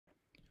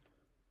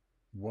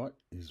What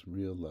is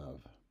real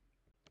love?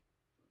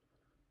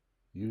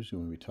 Usually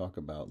when we talk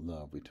about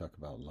love, we talk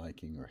about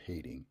liking or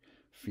hating,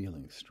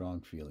 feelings,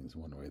 strong feelings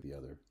one way or the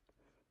other.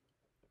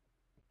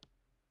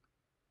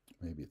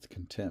 Maybe it's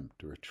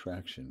contempt or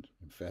attraction,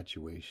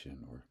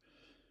 infatuation or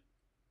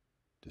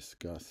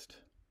disgust,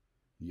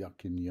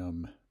 yuck and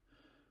yum.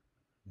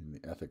 In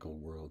the ethical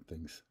world,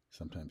 things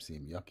sometimes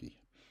seem yucky.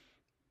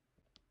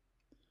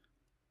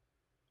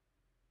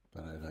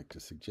 But I'd like to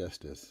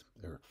suggest, as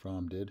Eric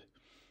Fromm did,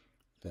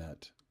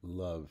 that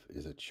love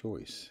is a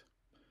choice.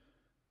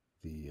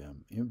 The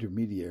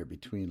intermediary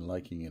between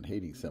liking and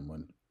hating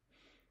someone,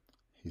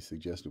 he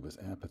suggested, was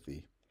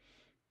apathy.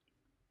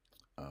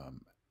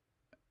 And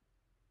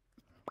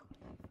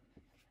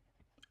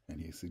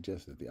he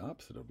suggested the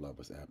opposite of love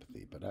was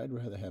apathy. But I'd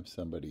rather have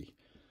somebody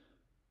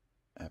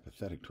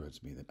apathetic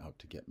towards me than out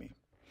to get me.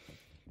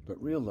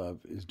 But real love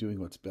is doing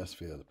what's best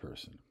for the other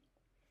person.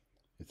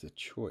 It's a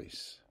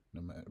choice.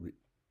 No matter,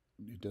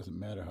 it doesn't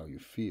matter how you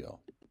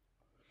feel.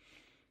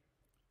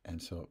 And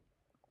so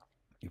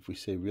if we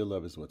say real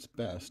love is what's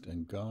best,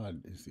 and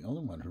God is the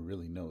only one who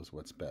really knows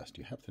what's best.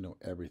 You have to know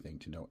everything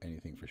to know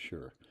anything for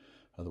sure.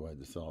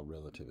 Otherwise, it's all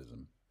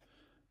relativism.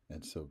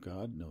 And so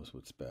God knows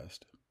what's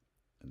best,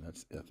 and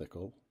that's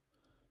ethical,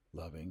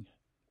 loving.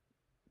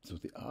 So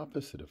the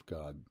opposite of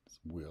God's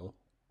will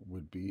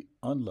would be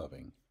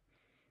unloving,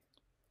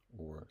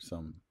 or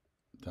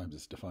sometimes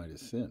it's defined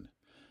as sin.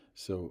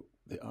 So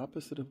the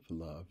opposite of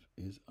love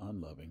is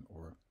unloving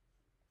or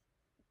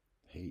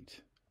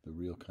hate, the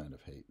real kind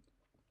of hate.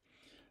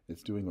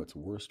 It's doing what's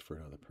worst for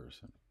another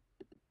person.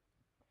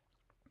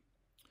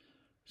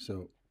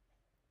 So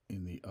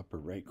in the upper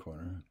right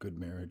corner, good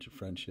marriage,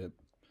 friendship,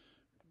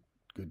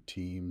 good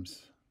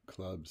teams,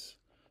 clubs,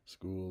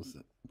 schools,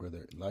 where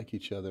they like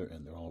each other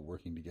and they're all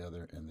working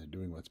together and they're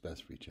doing what's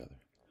best for each other.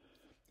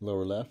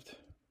 Lower left,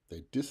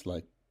 they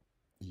dislike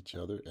each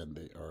other and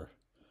they are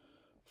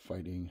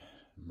fighting,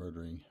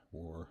 murdering,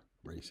 war,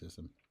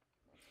 racism.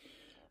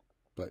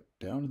 But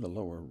down in the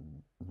lower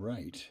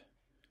right,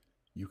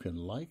 you can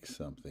like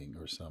something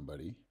or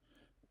somebody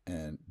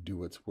and do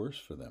what's worse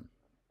for them.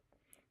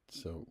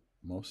 So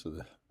most of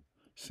the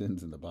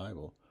sins in the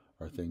Bible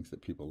are things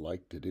that people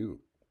like to do,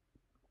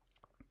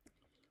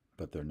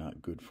 but they're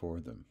not good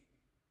for them.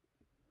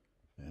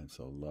 And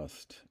so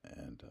lust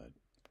and,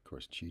 of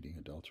course, cheating,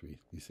 adultery,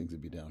 these things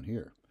would be down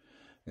here.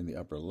 In the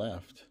upper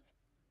left,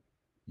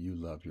 you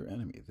love your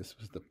enemy. This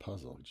was the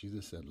puzzle.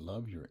 Jesus said,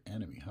 love your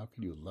enemy. How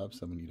can you love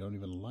someone you don't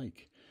even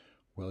like?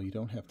 Well, you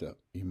don't have to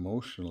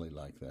emotionally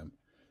like them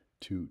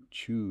to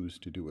choose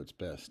to do what's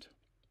best.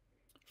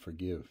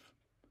 Forgive.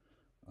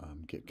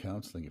 Get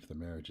counseling if the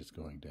marriage is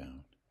going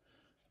down.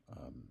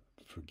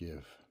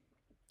 Forgive.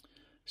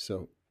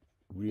 So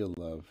real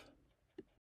love